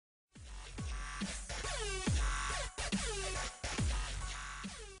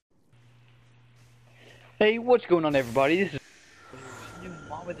Hey, what's going on, everybody? This is new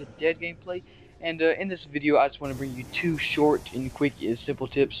Mom with a Dead gameplay, and in this video I just want to bring you two short and quick and simple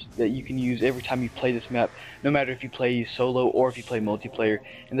tips that you can use every time you play this map, no matter if you play solo or if you play multiplayer.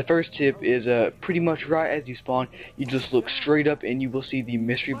 And the first tip is pretty much right as you spawn, you just look straight up and you will see the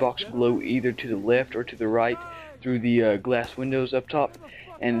mystery box glow either to the left or to the right through the glass windows up top.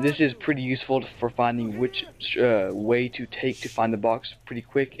 And this is pretty useful for finding which way to take to find the box pretty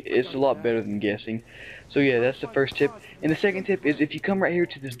quick. It's a lot better than guessing. So yeah, that's the first tip. And the second tip is if you come right here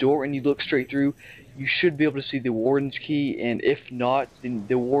to this door and you look straight through, you should be able to see the Warden's key, and if not, then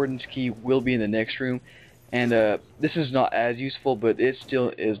the Warden's key will be in the next room. And this is not as useful, but it still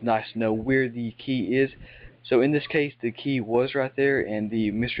is nice to know where the key is. So in this case, the key was right there, and the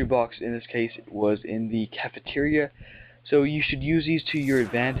mystery box in this case was in the cafeteria. So you should use these to your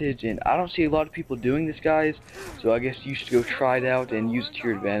advantage, and I don't see a lot of people doing this, guys, so I guess you should go try it out and use it to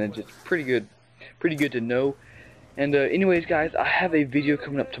your advantage. It's pretty good to know. And anyways, guys, I have a video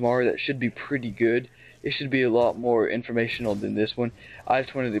coming up tomorrow that should be pretty good. It should be a lot more informational than this one. I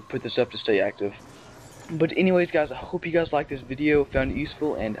just wanted to put this up to stay active. But anyways, guys, I hope you guys liked this video, found it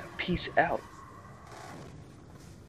useful, and peace out.